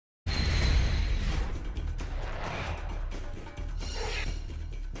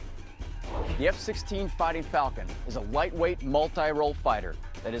The F16 Fighting Falcon is a lightweight multi-role fighter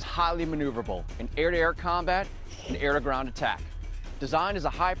that is highly maneuverable in air-to-air combat and air-to-ground attack. Designed as a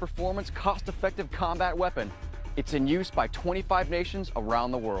high-performance, cost-effective combat weapon, it's in use by 25 nations around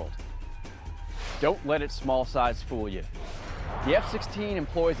the world. Don't let its small size fool you. The F-16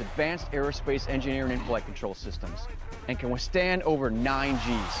 employs advanced aerospace engineering and flight control systems and can withstand over 9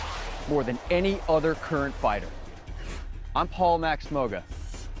 Gs, more than any other current fighter. I'm Paul Max Moga,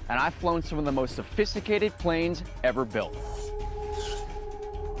 and I've flown some of the most sophisticated planes ever built.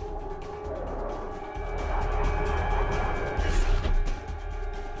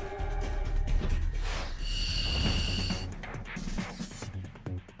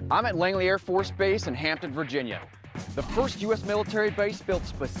 I'm at Langley Air Force Base in Hampton, Virginia, the first U.S. military base built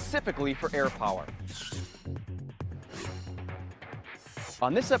specifically for air power.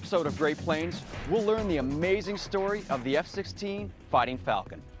 On this episode of Great Planes, we'll learn the amazing story of the F-16 Fighting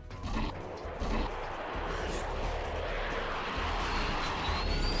Falcon.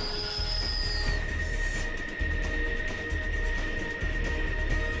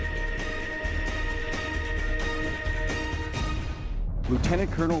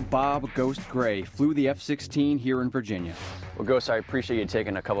 Lieutenant Colonel Bob Ghost Gray flew the F-16 here in Virginia. Well, Ghost, I appreciate you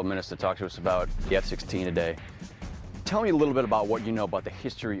taking a couple minutes to talk to us about the F-16 today. Tell me a little bit about what you know about the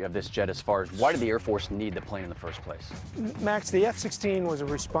history of this jet as far as why did the Air Force need the plane in the first place? Max, the F-16 was a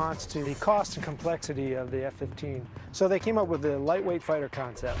response to the cost and complexity of the F-15. So they came up with the lightweight fighter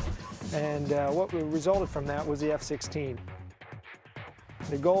concept. And what resulted from that was the F-16.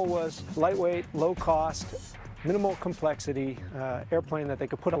 The goal was lightweight, low cost, minimal complexity airplane that they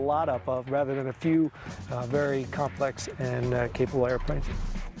could put a lot up of rather than a few very complex and capable airplanes.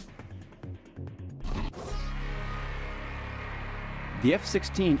 The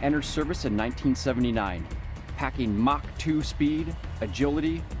F-16 entered service in 1979, packing Mach 2 speed,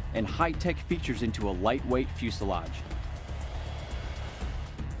 agility, and high-tech features into a lightweight fuselage.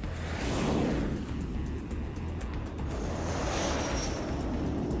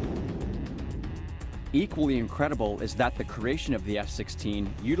 Equally incredible is that the creation of the F-16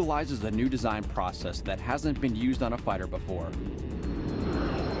 utilizes a new design process that hasn't been used on a fighter before.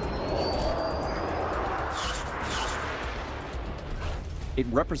 It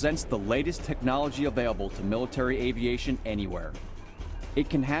represents the latest technology available to military aviation anywhere. It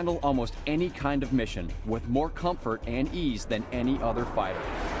can handle almost any kind of mission with more comfort and ease than any other fighter.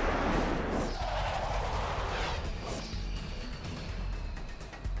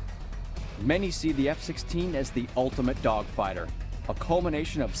 Many see the F-16 as the ultimate dogfighter, a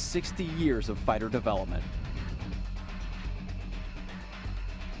culmination of 60 years of fighter development.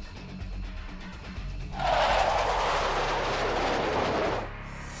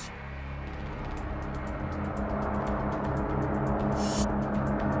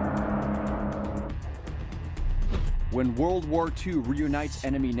 When World War II reunites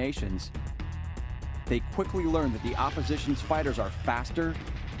enemy nations, they quickly learn that the opposition's fighters are faster,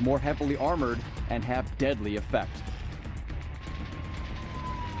 more heavily armored, and have deadly effect.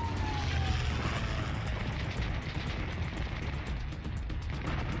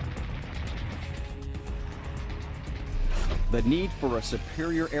 The need for a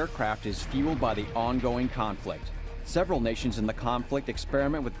superior aircraft is fueled by the ongoing conflict. Several nations in the conflict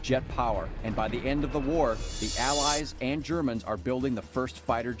experiment with jet power, and by the end of the war, the Allies and Germans are building the first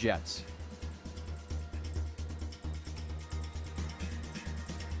fighter jets.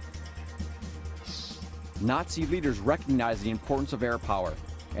 Nazi leaders recognize the importance of air power,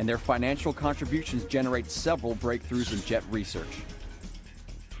 and their financial contributions generate several breakthroughs in jet research.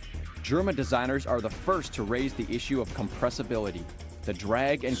 German designers are the first to raise the issue of compressibility, the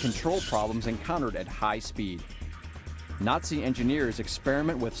drag and control problems encountered at high speed. Nazi engineers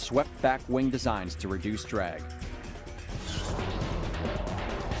experiment with swept-back wing designs to reduce drag.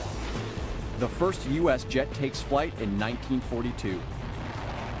 The first U.S. jet takes flight in 1942.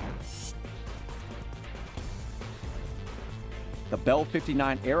 The Bell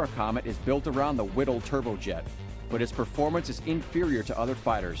 59 Aerocomet is built around the Whittle turbojet, but its performance is inferior to other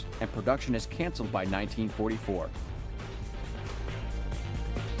fighters, and production is canceled by 1944.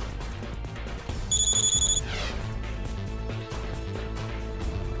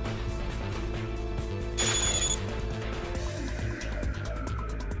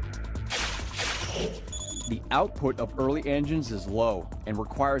 The output of early engines is low and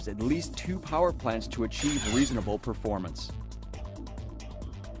requires at least 2 power plants to achieve reasonable performance.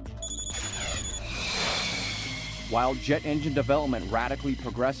 While jet engine development radically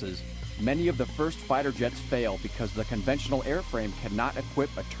progresses, many of the first fighter jets fail because the conventional airframe cannot equip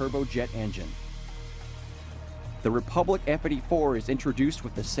a turbojet engine. The Republic F-84 is introduced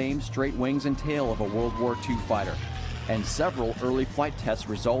with the same straight wings and tail of a World War II fighter, and several early flight tests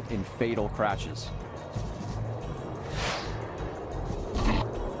result in fatal crashes.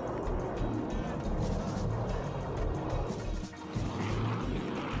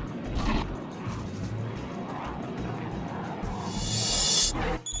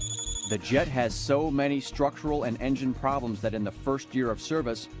 The jet has so many structural and engine problems that in the first year of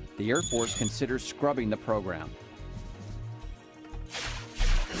service, the Air Force considers scrubbing the program.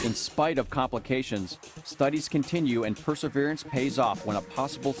 In spite of complications, studies continue and perseverance pays off when a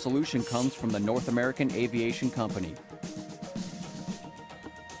possible solution comes from the North American Aviation Company.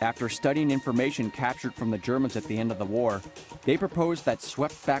 After studying information captured from the Germans at the end of the war, they proposed that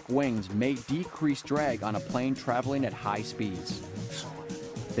swept-back wings may decrease drag on a plane traveling at high speeds.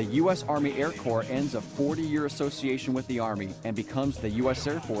 The U.S. Army Air Corps ends a 40-year association with the Army and becomes the U.S.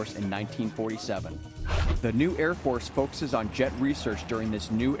 Air Force in 1947. The new Air Force focuses on jet research during this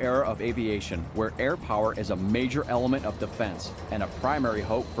new era of aviation, where air power is a major element of defense and a primary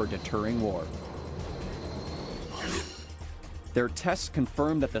hope for deterring war. Their tests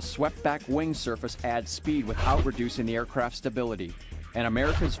confirm that the swept-back wing surface adds speed without reducing the aircraft's stability. And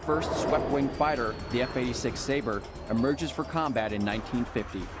America's first swept-wing fighter, the F-86 Sabre, emerges for combat in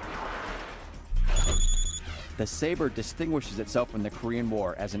 1950. The Sabre distinguishes itself in the Korean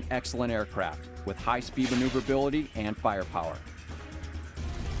War as an excellent aircraft with high-speed maneuverability and firepower.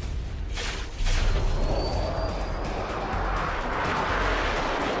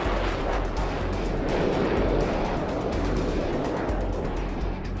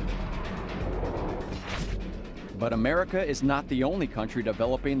 But America is not the only country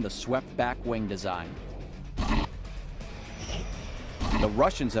developing the swept-back wing design. The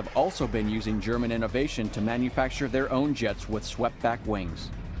Russians have also been using German innovation to manufacture their own jets with swept-back wings.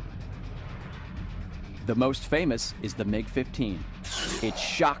 The most famous is the MiG-15. It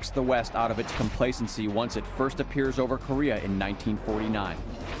shocks the West out of its complacency once it first appears over Korea in 1949.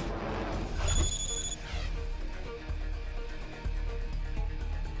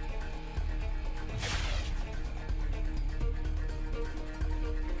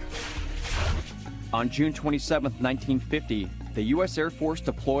 On June 27, 1950, the U.S. Air Force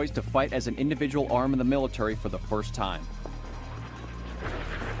deploys to fight as an individual arm in the military for the first time.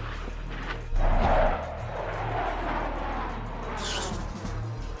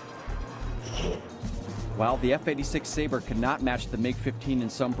 While the F-86 Sabre could not match the MiG-15 in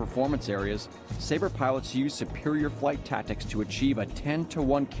some performance areas, Sabre pilots used superior flight tactics to achieve a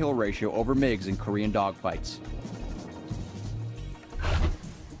 10-to-1 kill ratio over MiGs in Korean dogfights.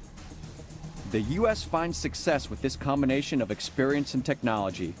 The U.S. finds success with this combination of experience and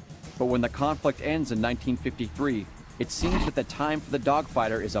technology, but when the conflict ends in 1953, it seems that the time for the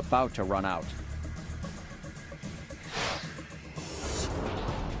dogfighter is about to run out.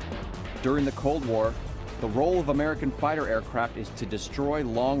 During the Cold War, the role of American fighter aircraft is to destroy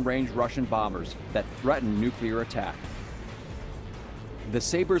long-range Russian bombers that threaten nuclear attack. The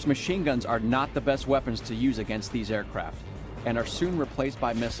Sabre's machine guns are not the best weapons to use against these aircraft, and are soon replaced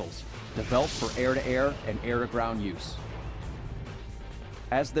by missiles, developed for air-to-air and air-to-ground use.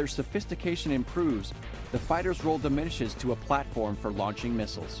 As their sophistication improves, the fighter's role diminishes to a platform for launching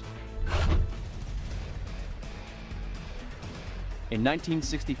missiles. In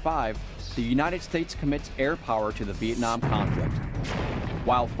 1965, the United States commits air power to the Vietnam conflict.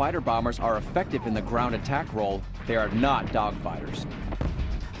 While fighter bombers are effective in the ground attack role, they are not dogfighters.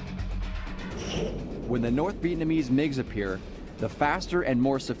 When the North Vietnamese MiGs appear, the faster and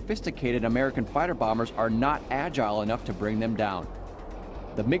more sophisticated American fighter bombers are not agile enough to bring them down.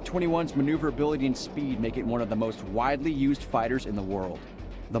 The MiG-21's maneuverability and speed make it one of the most widely used fighters in the world.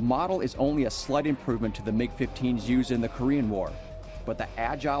 The model is only a slight improvement to the MiG-15s used in the Korean War, but the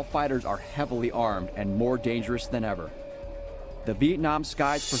agile fighters are heavily armed and more dangerous than ever. The Vietnam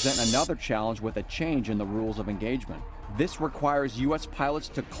skies present another challenge with a change in the rules of engagement. This requires U.S. pilots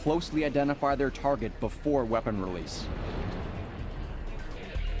to closely identify their target before weapon release.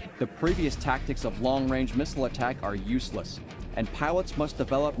 The previous tactics of long-range missile attack are useless, and pilots must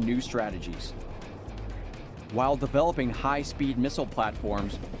develop new strategies. While developing high-speed missile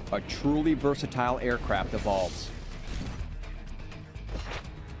platforms, a truly versatile aircraft evolves.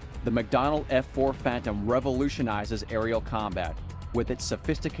 The McDonnell F-4 Phantom revolutionizes aerial combat with its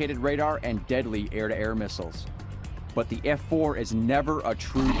sophisticated radar and deadly air-to-air missiles. But the F-4 is never a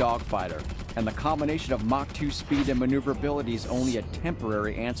true dogfighter, and the combination of Mach 2 speed and maneuverability is only a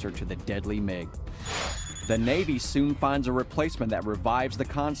temporary answer to the deadly MiG. The Navy soon finds a replacement that revives the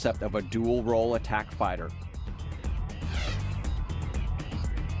concept of a dual-role attack fighter.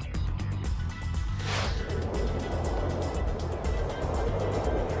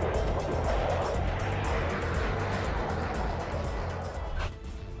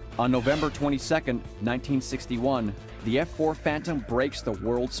 On November 22, 1961, the F-4 Phantom breaks the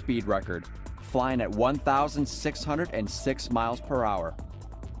world speed record, flying at 1,606 miles per hour.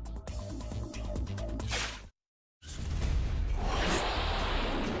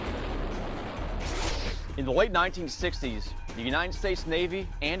 In the late 1960s, the United States Navy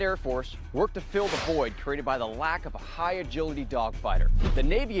and Air Force worked to fill the void created by the lack of a high-agility dogfighter. The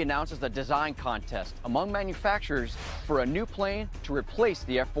Navy announces a design contest among manufacturers for a new plane to replace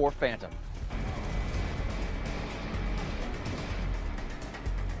the F-4 Phantom.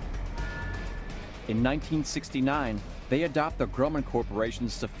 In 1969, they adopt the Grumman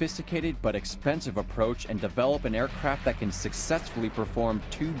Corporation's sophisticated but expensive approach and develop an aircraft that can successfully perform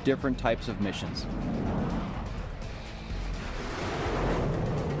two different types of missions.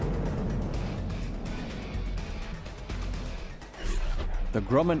 The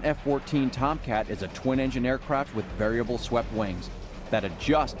Grumman F-14 Tomcat is a twin-engine aircraft with variable swept wings that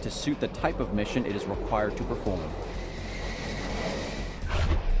adjust to suit the type of mission it is required to perform.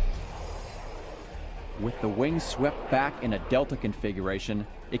 With the wings swept back in a delta configuration,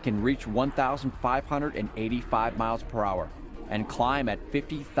 it can reach 1,585 miles per hour and climb at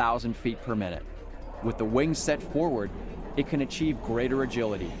 50,000 feet per minute. With the wings set forward, it can achieve greater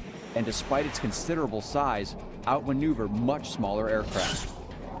agility, and despite its considerable size, outmaneuver much smaller aircraft.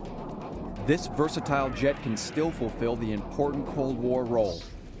 This versatile jet can still fulfill the important Cold War role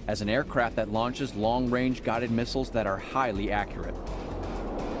as an aircraft that launches long-range guided missiles that are highly accurate.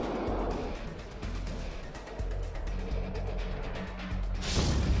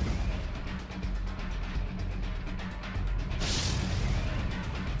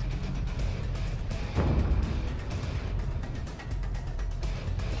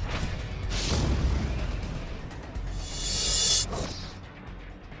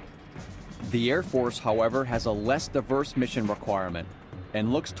 The Air Force, however, has a less diverse mission requirement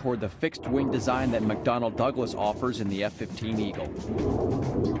and looks toward the fixed-wing design that McDonnell Douglas offers in the F-15 Eagle.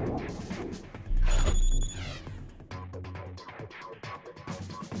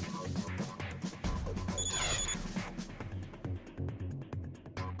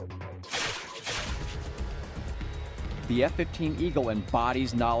 The F-15 Eagle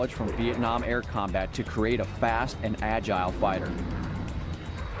embodies knowledge from Vietnam air combat to create a fast and agile fighter.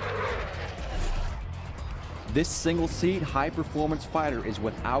 This single-seat, high-performance fighter is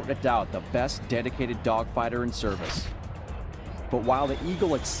without a doubt the best dedicated dogfighter in service. But while the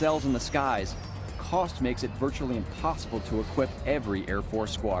Eagle excels in the skies, cost makes it virtually impossible to equip every Air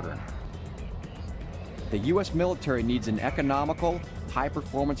Force squadron. The U.S. military needs an economical,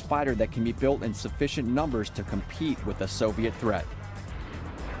 high-performance fighter that can be built in sufficient numbers to compete with the Soviet threat.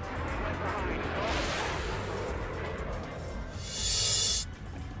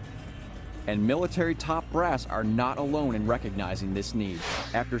 And military top brass are not alone in recognizing this need.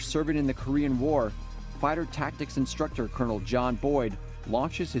 After serving in the Korean War, fighter tactics instructor Colonel John Boyd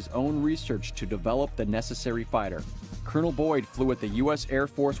launches his own research to develop the necessary fighter. Colonel Boyd flew at the U.S. Air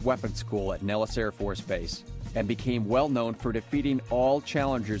Force Weapons School at Nellis Air Force Base and became well known for defeating all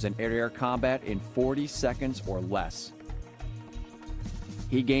challengers in air-to-air combat in 40 seconds or less.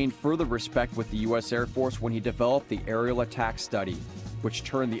 He gained further respect with the U.S. Air Force when he developed the aerial attack study, which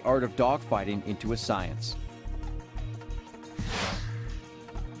turned the art of dogfighting into a science.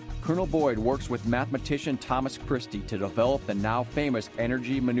 Colonel Boyd works with mathematician Thomas Christie to develop the now famous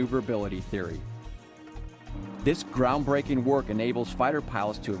energy maneuverability theory. This groundbreaking work enables fighter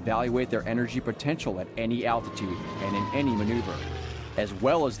pilots to evaluate their energy potential at any altitude and in any maneuver, as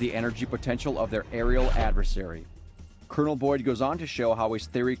well as the energy potential of their aerial adversary. Colonel Boyd goes on to show how his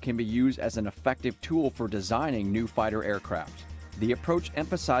theory can be used as an effective tool for designing new fighter aircraft. The approach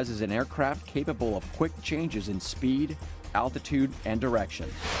emphasizes an aircraft capable of quick changes in speed, altitude, and direction.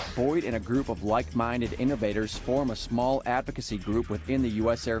 Boyd and a group of like-minded innovators form a small advocacy group within the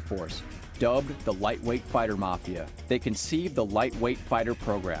U.S. Air Force, dubbed the Lightweight Fighter Mafia. They conceived the Lightweight Fighter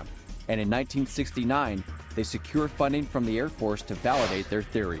program, and in 1969, they secure funding from the Air Force to validate their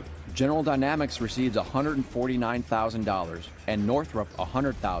theory. General Dynamics receives $149,000 and Northrop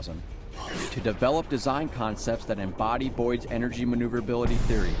 $100,000 to develop design concepts that embody Boyd's energy maneuverability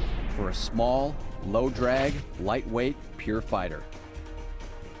theory for a small, low-drag, lightweight, pure fighter.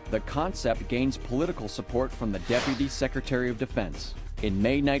 The concept gains political support from the Deputy Secretary of Defense. In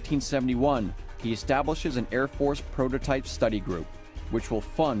May 1971, he establishes an Air Force prototype study group, which will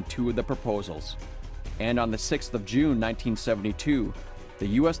fund two of the proposals. And on the 6th of June 1972, the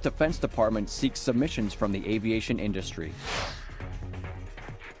U.S. Defense Department seeks submissions from the aviation industry.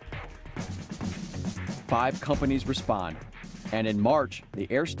 5 companies respond, And in March, the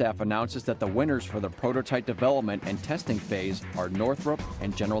Air Staff announces that the winners for the prototype development and testing phase are Northrop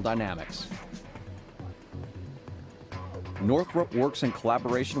and General Dynamics. Northrop works in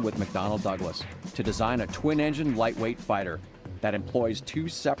collaboration with McDonnell Douglas to design a twin-engine lightweight fighter that employs two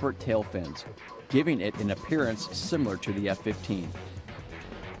separate tail fins, giving it an appearance similar to the F-15.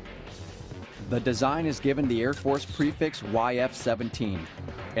 The design is given the Air Force prefix YF-17,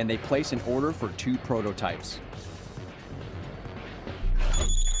 and they place an order for two prototypes.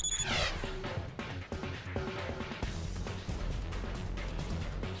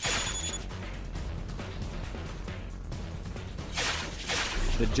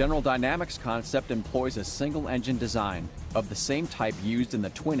 The General Dynamics concept employs a single-engine design of the same type used in the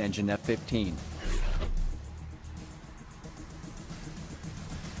twin-engine F-15.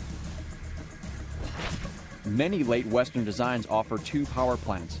 Many late Western designs offer two power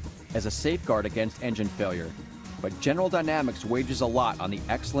plants as a safeguard against engine failure, but General Dynamics wages a lot on the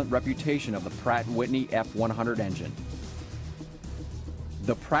excellent reputation of the Pratt & Whitney F100 engine.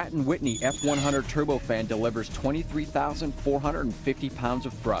 The Pratt & Whitney F100 turbofan delivers 23,450 pounds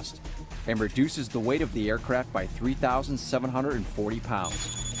of thrust and reduces the weight of the aircraft by 3,740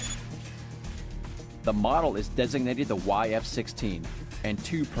 pounds. The model is designated the YF-16, and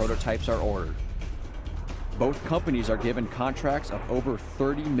two prototypes are ordered. Both companies are given contracts of over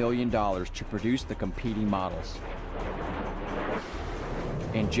 $30 million to produce the competing models.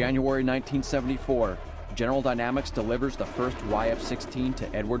 In January 1974, General Dynamics delivers the first YF-16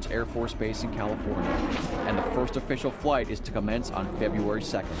 to Edwards Air Force Base in California, and the first official flight is to commence on February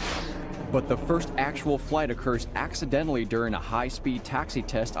 2nd. But the first actual flight occurs accidentally during a high-speed taxi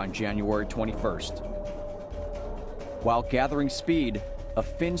test on January 21st. While gathering speed, a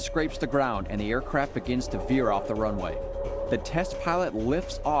fin scrapes the ground and the aircraft begins to veer off the runway. The test pilot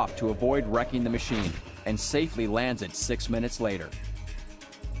lifts off to avoid wrecking the machine and safely lands it 6 minutes later.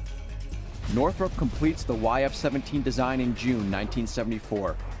 Northrop completes the YF-17 design in June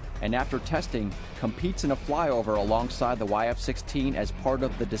 1974, and after testing, competes in a flyover alongside the YF-16 as part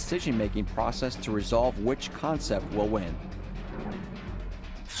of the decision-making process to resolve which concept will win.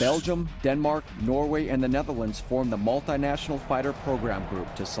 Belgium, Denmark, Norway, and the Netherlands formed the Multinational Fighter Program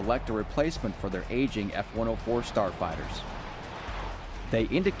Group to select a replacement for their aging F-104 starfighters. They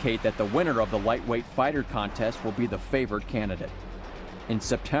indicate that the winner of the lightweight fighter contest will be the favored candidate. In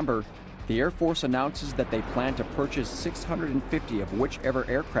September, the Air Force announces that they plan to purchase 650 of whichever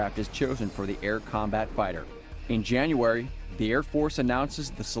aircraft is chosen for the Air Combat Fighter. In January, the Air Force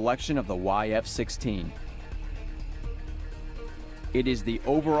announces the selection of the YF-16. It is the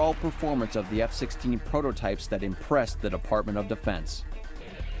overall performance of the F-16 prototypes that impressed the Department of Defense.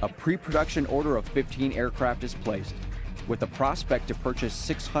 A pre-production order of 15 aircraft is placed, with the prospect to purchase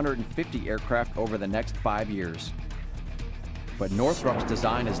 650 aircraft over the next 5 years. But Northrop's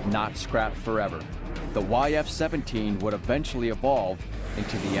design is not scrapped forever. The YF-17 would eventually evolve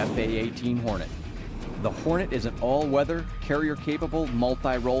into the F/A-18 Hornet. The Hornet is an all-weather, carrier-capable,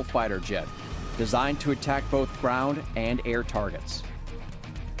 multi-role fighter jet, designed to attack both ground and air targets.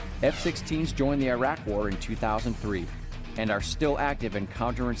 F-16s joined the Iraq War in 2003 and are still active in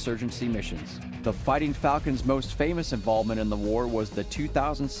counterinsurgency missions. The Fighting Falcon's most famous involvement in the war was the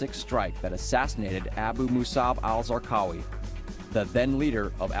 2006 strike that assassinated Abu Musab al-Zarqawi, the then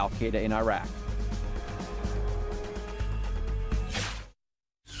leader of al-Qaeda in Iraq.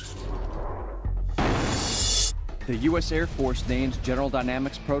 The U.S. Air Force names General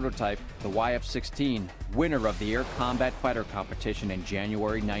Dynamics prototype, the YF-16, winner of the Air Combat Fighter competition in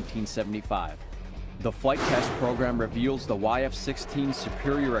January 1975. The flight test program reveals the YF-16's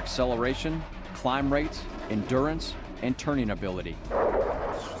superior acceleration, climb rates, endurance, and turning ability.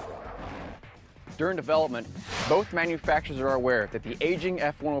 During development, both manufacturers are aware that the aging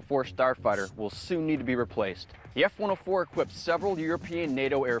F-104 starfighter will soon need to be replaced. The F-104 equips several European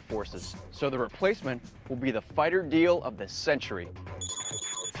NATO air forces, so the replacement will be the fighter deal of the century.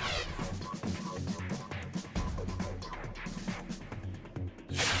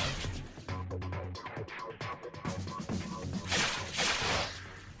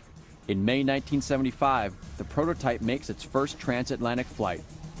 In May 1975, the prototype makes its first transatlantic flight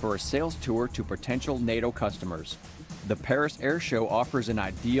for a sales tour to potential NATO customers. The Paris Air Show offers an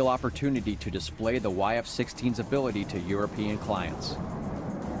ideal opportunity to display the YF-16's ability to European clients.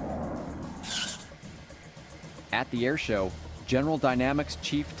 At the air show, General Dynamics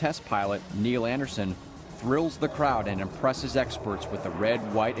chief test pilot Neil Anderson thrills the crowd and impresses experts with the red,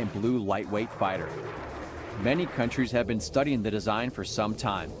 white, and blue lightweight fighter. Many countries have been studying the design for some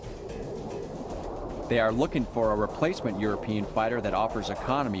time. They are looking for a replacement European fighter that offers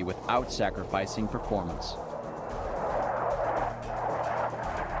economy without sacrificing performance.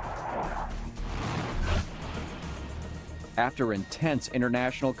 After intense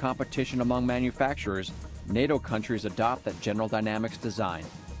international competition among manufacturers, NATO countries adopt that General Dynamics design.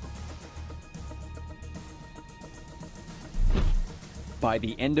 By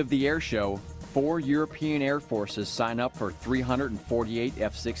the end of the air show, 4 European air forces sign up for 348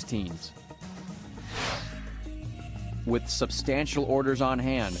 F-16s. With substantial orders on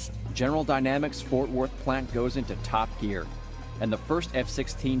hand, General Dynamics' Fort Worth plant goes into top gear, and the first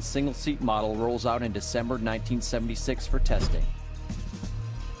F-16 single-seat model rolls out in December 1976 for testing.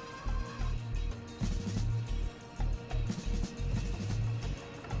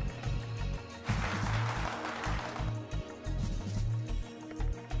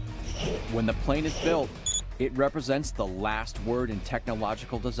 When the plane is built, it represents the last word in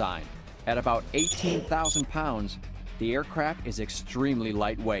technological design. At about 18,000 pounds, the aircraft is extremely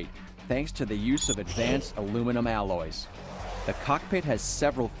lightweight, thanks to the use of advanced aluminum alloys. The cockpit has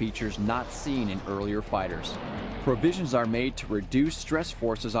several features not seen in earlier fighters. Provisions are made to reduce stress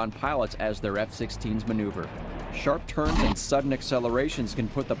forces on pilots as their F-16s maneuver. Sharp turns and sudden accelerations can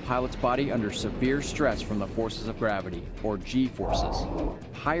put the pilot's body under severe stress from the forces of gravity, or G-forces.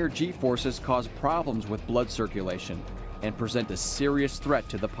 Higher G-forces cause problems with blood circulation and present a serious threat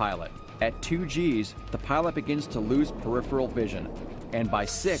to the pilot. At 2 Gs, the pilot begins to lose peripheral vision, and by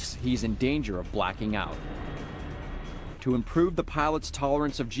 6, he's in danger of blacking out. To improve the pilot's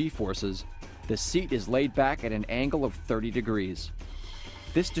tolerance of G-forces, the seat is laid back at an angle of 30 degrees.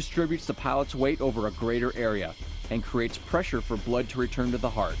 This distributes the pilot's weight over a greater area and creates pressure for blood to return to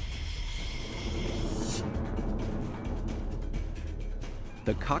the heart.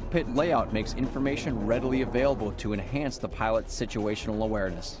 The cockpit layout makes information readily available to enhance the pilot's situational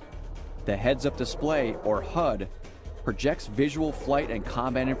awareness. The heads-up display, or HUD, projects visual flight and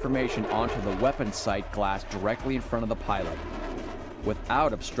combat information onto the weapon sight glass directly in front of the pilot,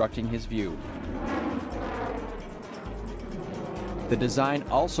 without obstructing his view. The design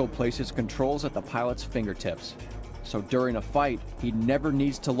also places controls at the pilot's fingertips, so during a fight, he never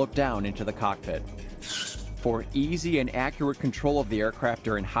needs to look down into the cockpit. For easy and accurate control of the aircraft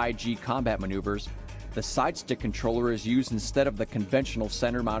during high-G combat maneuvers, the side stick controller is used instead of the conventional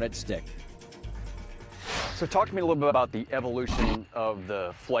center-mounted stick. So talk to me a little bit about the evolution of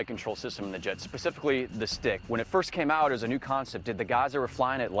the flight control system in the jet, specifically the stick. When it first came out as a new concept, did the guys that were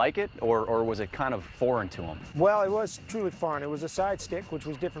flying it like it, or was it kind of foreign to them? Well, it was truly foreign. It was a side stick, which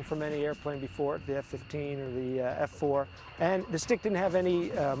was different from any airplane before it, the F-15 or the F-4. And the stick didn't have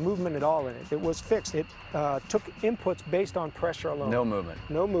any movement at all in it. It was fixed. It took inputs based on pressure alone. No movement.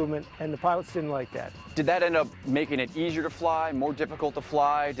 No movement, and the pilots didn't like that. Did that end up making it easier to fly, more difficult to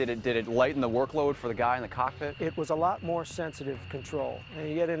fly? Did it lighten the workload for the guy in the cockpit? It was a lot more sensitive control. And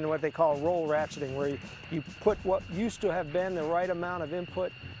you get into what they call roll ratcheting, where you put what used to have been the right amount of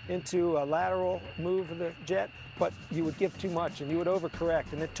input into a lateral move of the jet, but you would give too much and you would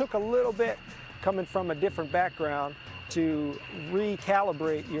overcorrect. And it took a little bit, coming from a different background, to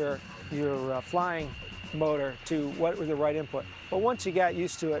recalibrate your flying motor to what was the right input. But once you got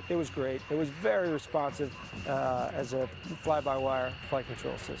used to it, it was great. It was very responsive as a fly-by-wire flight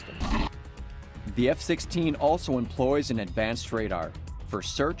control system. The F-16 also employs an advanced radar for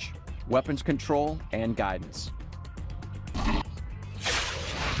search, weapons control, and guidance.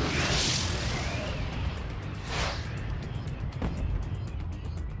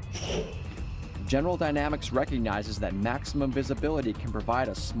 General Dynamics recognizes that maximum visibility can provide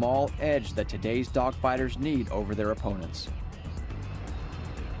a small edge that today's dogfighters need over their opponents.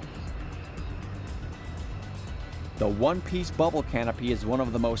 The one-piece bubble canopy is one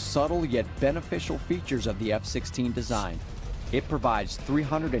of the most subtle yet beneficial features of the F-16 design. It provides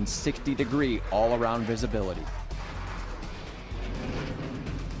 360-degree all-around visibility.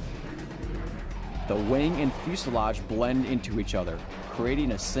 The wing and fuselage blend into each other,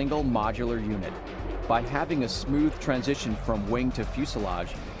 creating a single modular unit. By having a smooth transition from wing to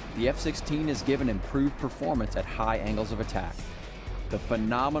fuselage, the F-16 is given improved performance at high angles of attack. The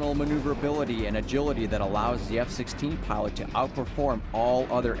phenomenal maneuverability and agility that allows the F-16 pilot to outperform all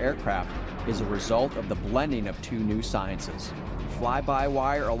other aircraft is a result of the blending of two new sciences: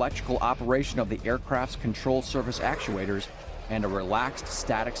 fly-by-wire electrical operation of the aircraft's control surface actuators and a relaxed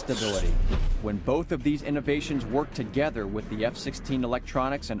static stability. When both of these innovations work together with the F-16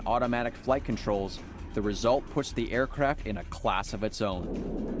 electronics and automatic flight controls, the result puts the aircraft in a class of its own.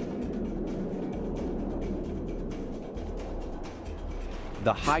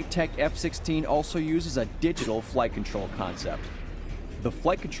 The high-tech F-16 also uses a digital flight control concept. The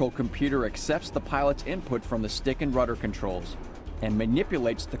flight control computer accepts the pilot's input from the stick and rudder controls and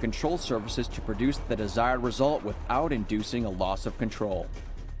manipulates the control surfaces to produce the desired result without inducing a loss of control.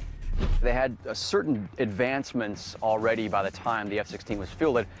 They had certain advancements already by the time the F-16 was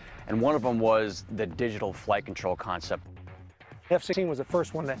fielded, and one of them was the digital flight control concept. The F-16 was the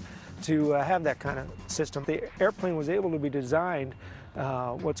first one to have that kind of system. The airplane was able to be designed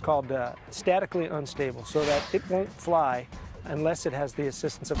what's called statically unstable, so that it won't fly unless it has the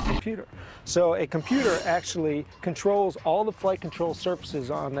assistance of a computer. So a computer actually controls all the flight control surfaces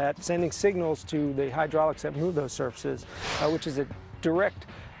on that, sending signals to the hydraulics that move those surfaces, which is a direct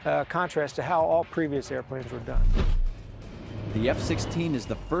contrast to how all previous airplanes were done. The F-16 is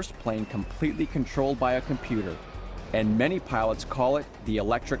the first plane completely controlled by a computer, and many pilots call it the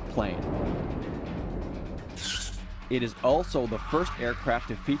electric plane. It is also the first aircraft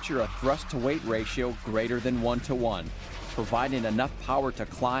to feature a thrust-to-weight ratio greater than 1:1, providing enough power to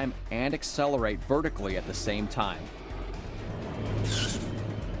climb and accelerate vertically at the same time.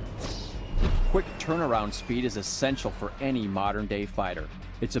 Quick turnaround speed is essential for any modern-day fighter.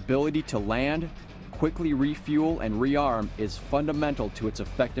 Its ability to land, quickly refuel, and rearm is fundamental to its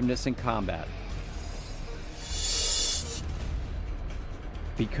effectiveness in combat.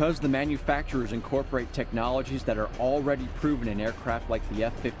 Because the manufacturers incorporate technologies that are already proven in aircraft like the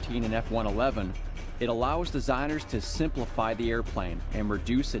F-15 and F-111, it allows designers to simplify the airplane and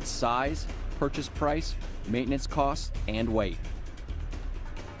reduce its size, purchase price, maintenance costs, and weight.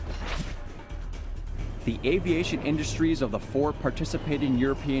 The aviation industries of the 4 participating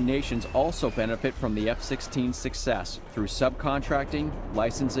European nations also benefit from the F-16's success through subcontracting,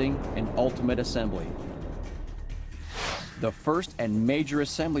 licensing, and ultimate assembly. The first and major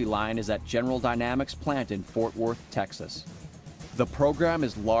assembly line is at General Dynamics plant in Fort Worth, Texas. The program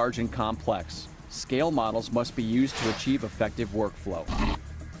is large and complex. Scale models must be used to achieve effective workflow.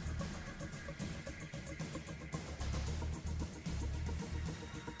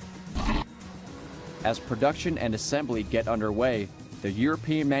 As production and assembly get underway, the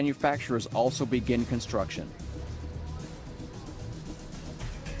European manufacturers also begin construction.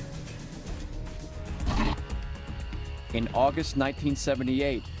 In August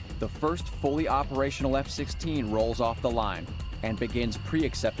 1978, the first fully operational F-16 rolls off the line and begins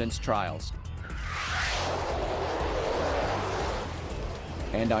pre-acceptance trials.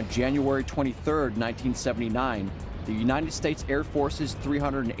 And on January 23, 1979, the United States Air Force's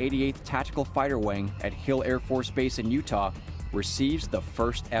 388th Tactical Fighter Wing at Hill Air Force Base in Utah receives the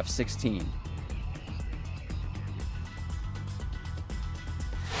first F-16.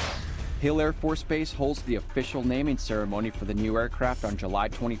 Hill Air Force Base holds the official naming ceremony for the new aircraft on July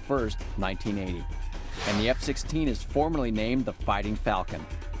 21, 1980. And the F-16 is formally named the Fighting Falcon,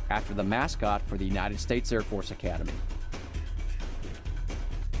 after the mascot for the United States Air Force Academy.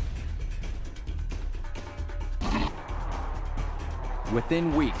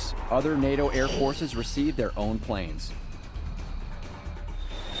 Within weeks, other NATO air forces received their own planes.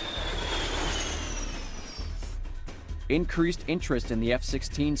 Increased interest in the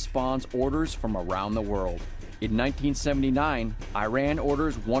F-16 spawns orders from around the world. In 1979, Iran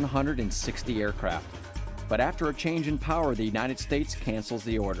orders 160 aircraft. But after a change in power, the United States cancels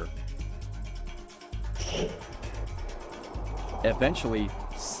the order. Eventually,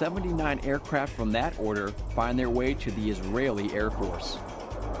 79 aircraft from that order find their way to the Israeli Air Force.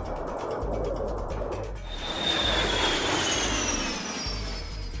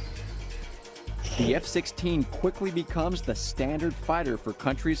 The F-16 quickly becomes the standard fighter for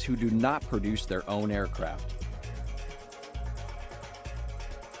countries who do not produce their own aircraft.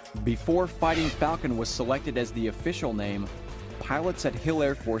 Before Fighting Falcon was selected as the official name, pilots at Hill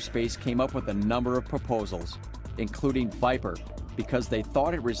Air Force Base came up with a number of proposals, including Viper, because they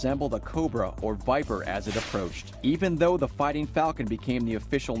thought it resembled a Cobra or Viper as it approached. Even though the Fighting Falcon became the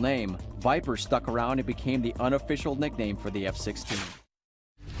official name, Viper stuck around and became the unofficial nickname for the F-16.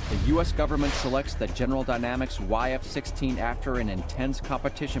 The U.S. government selects the General Dynamics YF-16 after an intense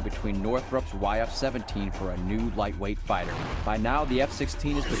competition between Northrop's YF-17 for a new lightweight fighter. By now, the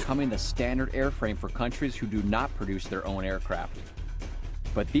F-16 is becoming the standard airframe for countries who do not produce their own aircraft.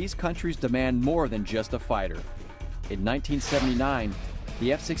 But these countries demand more than just a fighter. In 1979,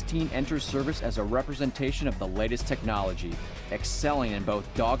 the F-16 enters service as a representation of the latest technology, excelling in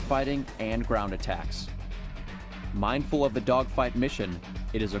both dogfighting and ground attacks. Mindful of the dogfight mission,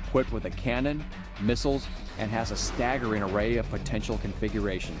 it is equipped with a cannon, missiles, and has a staggering array of potential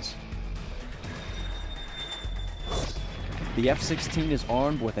configurations. The F-16 is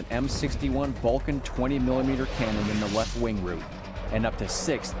armed with an M61 Vulcan 20mm cannon in the left wing root, and up to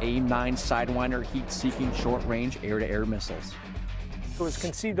 6 AIM-9 Sidewinder heat-seeking short-range air-to-air missiles. It was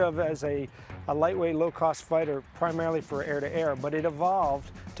conceived of as a lightweight, low-cost fighter primarily for air-to-air, but it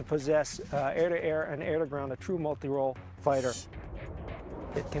evolved to possess air-to-air and air-to-ground, a true multi-role fighter.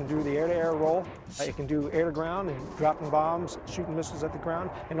 It can do the air-to-air roll. It can do air-to-ground and dropping bombs, shooting missiles at the ground,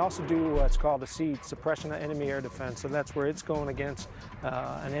 and also do what's called a SEAD, suppression of enemy air defense. So that's where it's going against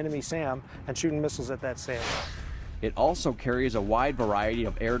an enemy SAM and shooting missiles at that SAM. It also carries a wide variety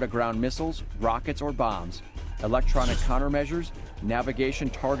of air-to-ground missiles, rockets, or bombs, electronic countermeasures, navigation,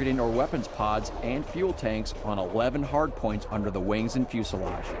 targeting, or weapons pods, and fuel tanks on 11 hardpoints under the wings and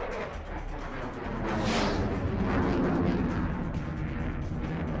fuselage.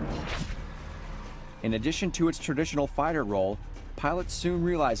 In addition to its traditional fighter role, pilots soon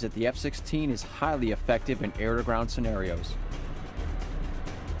realized that the F-16 is highly effective in air-to-ground scenarios.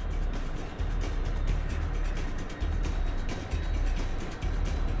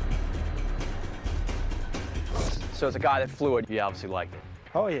 So as a guy that flew it, you obviously liked it.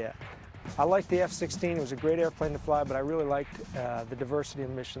 Oh yeah. I liked the F-16. It was a great airplane to fly, but I really liked the diversity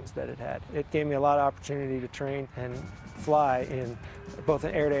of missions that it had. It gave me a lot of opportunity to train and fly in both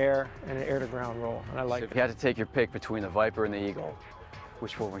an air-to-air and an air-to-ground role, and I liked So it. if you had to take your pick between the Viper and the Eagle,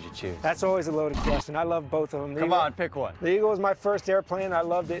 which one would you choose? That's always a loaded question. I love both of them. Come on, pick one. The Eagle was my first airplane. I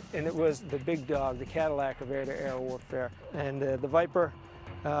loved it, and it was the big dog, the Cadillac of air-to-air warfare. And the Viper,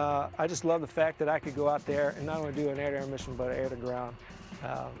 I just love the fact that I could go out there and not only do an air-to-air mission, but air-to-ground.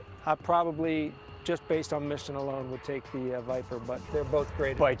 I probably, just based on mission alone, would take the Viper, but they're both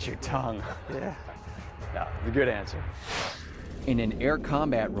great. Bite your tongue. Yeah. Yeah, the good answer. In an air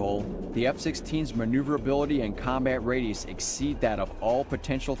combat role, the F-16's maneuverability and combat radius exceed that of all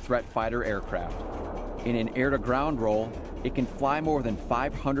potential threat fighter aircraft. In an air-to-ground role, it can fly more than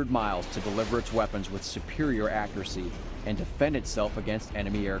 500 miles to deliver its weapons with superior accuracy and defend itself against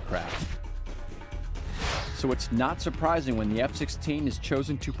enemy aircraft. So it's not surprising when the F-16 is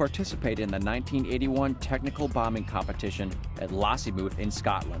chosen to participate in the 1981 technical bombing competition at Lossiemouth in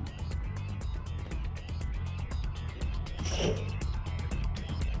Scotland.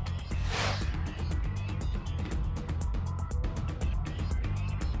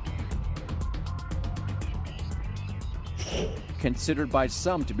 Considered by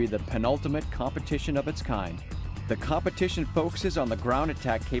some to be the penultimate competition of its kind, the competition focuses on the ground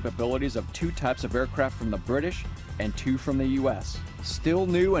attack capabilities of two types of aircraft from the British and two from the US. Still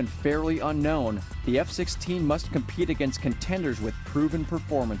new and fairly unknown, the F-16 must compete against contenders with proven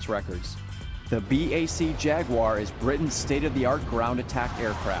performance records. The BAC Jaguar is Britain's state-of-the-art ground attack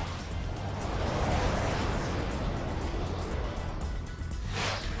aircraft.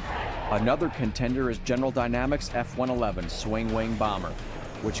 Another contender is General Dynamics F-111 Swing Wing Bomber,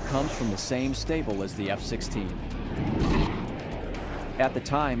 which comes from the same stable as the F-16. At the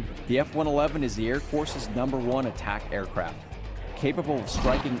time, the F-111 is the Air Force's #1 attack aircraft, capable of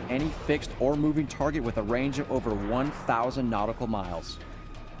striking any fixed or moving target with a range of over 1,000 nautical miles.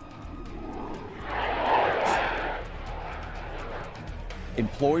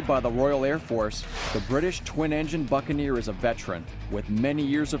 Employed by the Royal Air Force, the British twin-engine Buccaneer is a veteran with many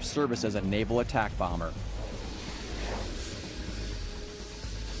years of service as a naval attack bomber.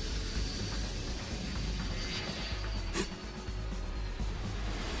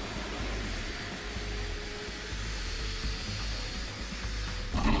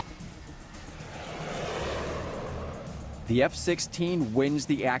 The F-16 wins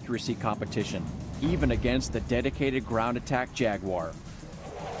the accuracy competition, even against the dedicated ground attack Jaguar.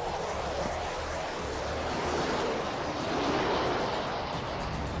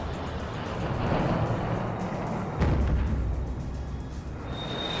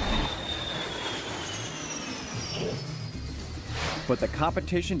 But the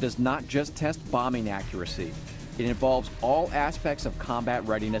competition does not just test bombing accuracy. It involves all aspects of combat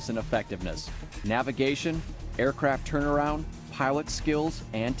readiness and effectiveness: navigation, aircraft turnaround, pilot skills,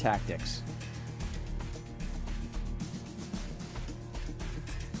 and tactics.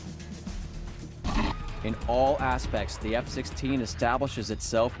 In all aspects, the F-16 establishes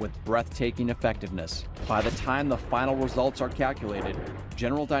itself with breathtaking effectiveness. By the time the final results are calculated,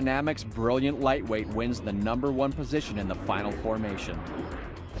 General Dynamics' brilliant lightweight wins the #1 position in the final formation.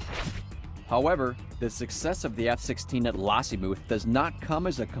 However, the success of the F-16 at Lossiemouth does not come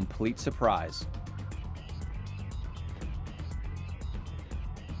as a complete surprise.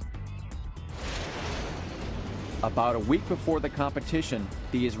 About a week before the competition,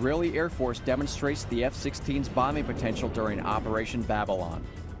 the Israeli Air Force demonstrates the F-16's bombing potential during Operation Babylon.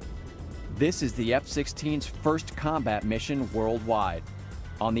 This is the F-16's first combat mission worldwide.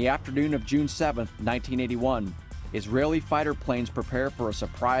 On the afternoon of June 7, 1981, Israeli fighter planes prepare for a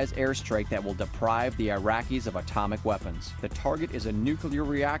surprise airstrike that will deprive the Iraqis of atomic weapons. The target is a nuclear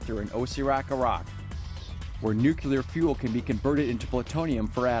reactor in Osirak, Iraq, where nuclear fuel can be converted into plutonium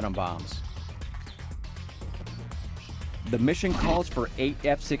for atom bombs. The mission calls for 8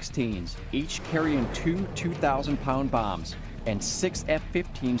 F-16s, each carrying two 2,000-pound bombs, and 6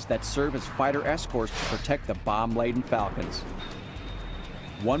 F-15s that serve as fighter escorts to protect the bomb-laden Falcons.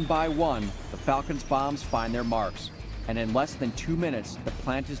 One by one, the Falcon's bombs find their marks, and in less than 2 minutes, the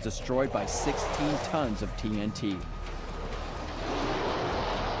plant is destroyed by 16 tons of TNT.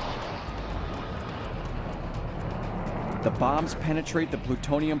 The bombs penetrate the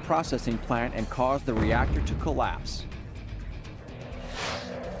plutonium processing plant and cause the reactor to collapse.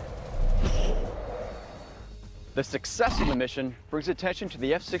 The success of the mission brings attention to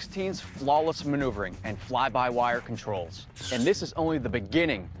the F-16's flawless maneuvering and fly-by-wire controls. And this is only the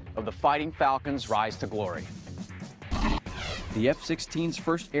beginning of the Fighting Falcon's rise to glory. The F-16's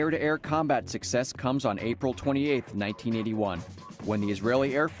first air-to-air combat success comes on April 28, 1981, when the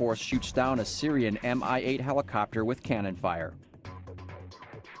Israeli Air Force shoots down a Syrian Mi-8 helicopter with cannon fire.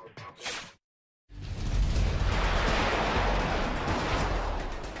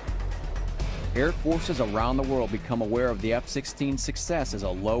 Air forces around the world become aware of the F-16's success as a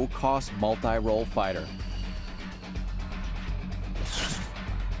low-cost multi-role fighter.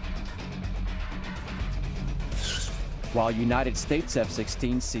 While United States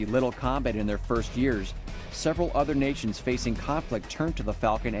F-16s see little combat in their first years, several other nations facing conflict turn to the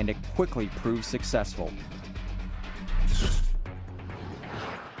Falcon and it quickly proves successful.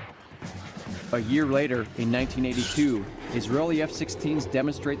 A year later, in 1982, Israeli F-16s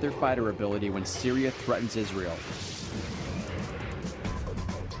demonstrate their fighter ability when Syria threatens Israel.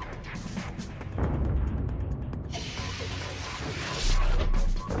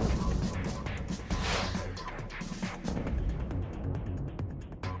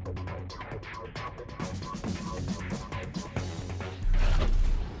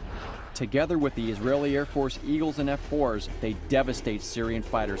 Together with the Israeli Air Force Eagles and F-4s, they devastate Syrian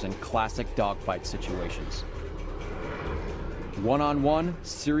fighters in classic dogfight situations. One-on-one,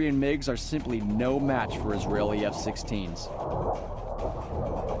 Syrian MiGs are simply no match for Israeli F-16s.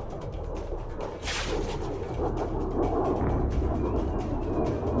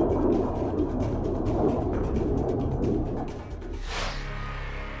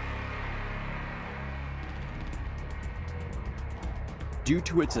 Due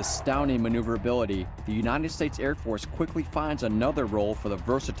to its astounding maneuverability, the United States Air Force quickly finds another role for the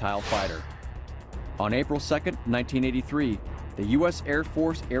versatile fighter. On April 2, 1983, the U.S. Air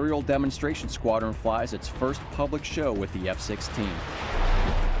Force Aerial Demonstration Squadron flies its first public show with the F-16.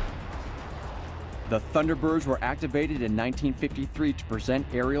 The Thunderbirds were activated in 1953 to present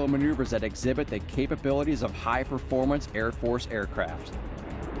aerial maneuvers that exhibit the capabilities of high-performance Air Force aircraft.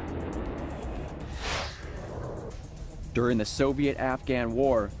 During the Soviet-Afghan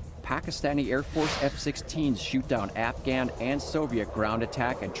War, Pakistani Air Force F-16s shoot down Afghan and Soviet ground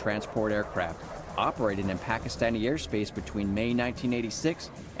attack and transport aircraft, operating in Pakistani airspace between May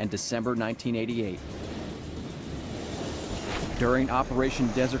 1986 and December 1988. During Operation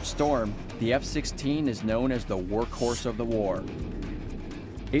Desert Storm, the F-16 is known as the workhorse of the war.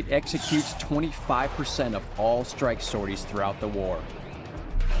 It executes 25% of all strike sorties throughout the war.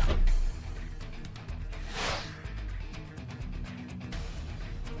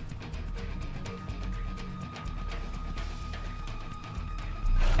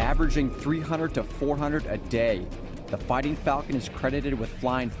 Averaging 300 to 400 a day, the Fighting Falcon is credited with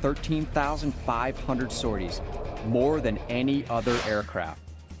flying 13,500 sorties, more than any other aircraft.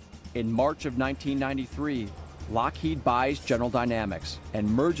 In March of 1993, Lockheed buys General Dynamics and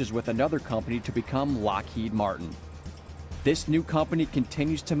merges with another company to become Lockheed Martin. This new company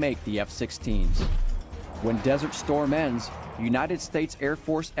continues to make the F-16s. When Desert Storm ends, United States Air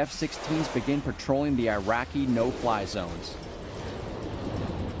Force F-16s begin patrolling the Iraqi no-fly zones.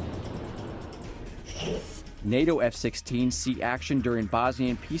 NATO F-16s see action during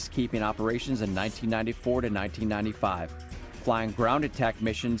Bosnian peacekeeping operations in 1994 to 1995, flying ground attack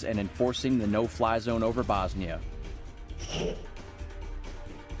missions and enforcing the no-fly zone over Bosnia.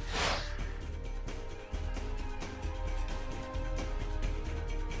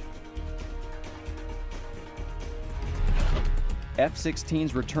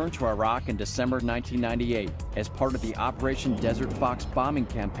 F-16s returned to Iraq in December 1998 as part of the Operation Desert Fox bombing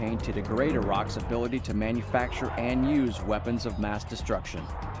campaign to degrade Iraq's ability to manufacture and use weapons of mass destruction.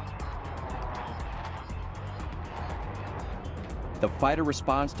 The fighter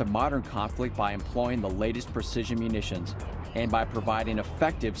responds to modern conflict by employing the latest precision munitions and by providing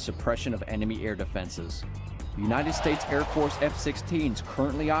effective suppression of enemy air defenses. United States Air Force F-16s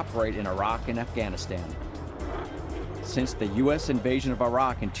currently operate in Iraq and Afghanistan. Since the U.S. invasion of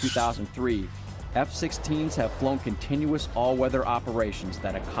Iraq in 2003, F-16s have flown continuous all-weather operations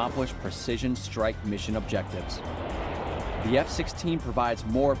that accomplish precision strike mission objectives. The F-16 provides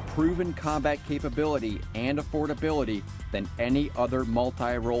more proven combat capability and affordability than any other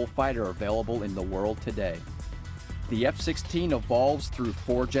multi-role fighter available in the world today. The F-16 evolves through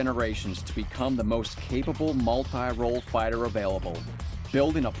 4 generations to become the most capable multi-role fighter available,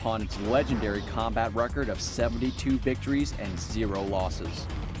 building upon its legendary combat record of 72 victories and 0 losses.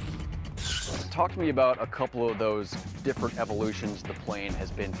 Talk to me about a couple of those different evolutions the plane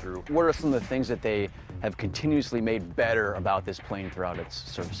has been through. What are some of the things that they have continuously made better about this plane throughout its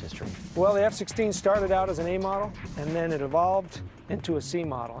service history? Well, the F-16 started out as an A model, and then it evolved into a C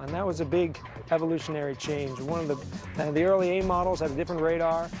model, and that was a big evolutionary change. One of the early A models had a different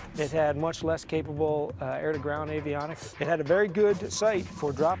radar. It had much less capable air-to-ground avionics. It had a very good sight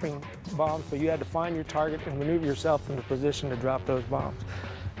for dropping bombs, but you had to find your target and maneuver yourself into position to drop those bombs.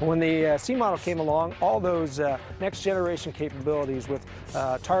 When the C model came along, all those next generation capabilities with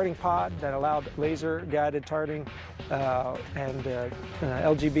targeting pod that allowed laser guided targeting and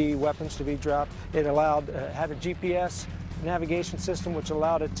LGB weapons to be dropped. It had a GPS navigation system which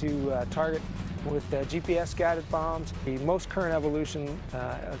allowed it to target with GPS guided bombs. The most current evolution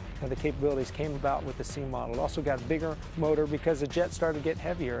of the capabilities came about with the C model. It also got a bigger motor because the jet started to get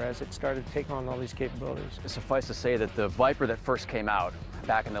heavier as it started to take on all these capabilities. Suffice to say that the Viper that first came out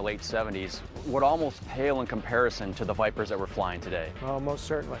back in the late 70s would almost pale in comparison to the Vipers that we're flying today. Oh, most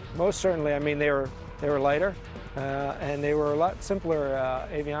certainly. Most certainly. I mean, they were lighter and they were a lot simpler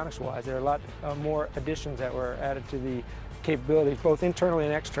avionics-wise. There were a lot more additions that were added to the capabilities, both internally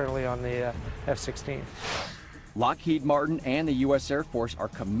and externally, on the F-16. Lockheed Martin and the U.S. Air Force are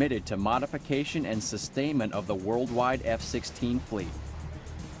committed to modification and sustainment of the worldwide F-16 fleet.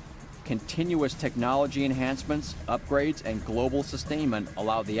 Continuous technology enhancements, upgrades, and global sustainment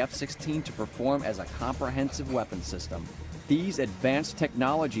allow the F-16 to perform as a comprehensive weapon system. These advanced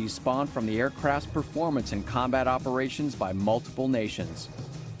technologies spawn from the aircraft's performance in combat operations by multiple nations.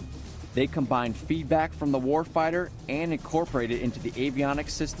 They combine feedback from the warfighter and incorporate it into the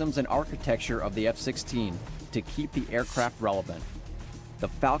avionics systems and architecture of the F-16 to keep the aircraft relevant. The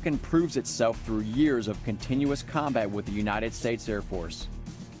Falcon proves itself through years of continuous combat with the United States Air Force.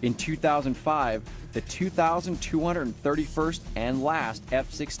 In 2005, the 2,231st and last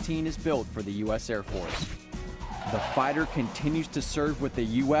F-16 is built for the U.S. Air Force. The fighter continues to serve with the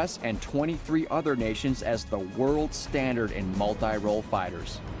U.S. and 23 other nations as the world standard in multi-role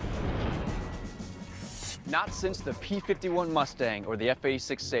fighters. Not since the P-51 Mustang or the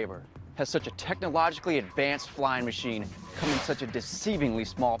F-86 Sabre has such a technologically advanced flying machine come in such a deceivingly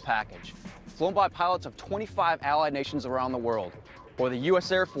small package. Flown by pilots of 25 allied nations around the world, or the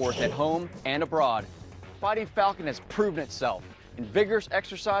U.S. Air Force at home and abroad, Fighting Falcon has proven itself in vigorous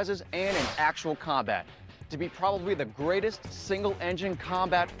exercises and in actual combat to be probably the greatest single-engine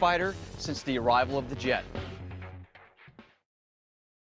combat fighter since the arrival of the jet.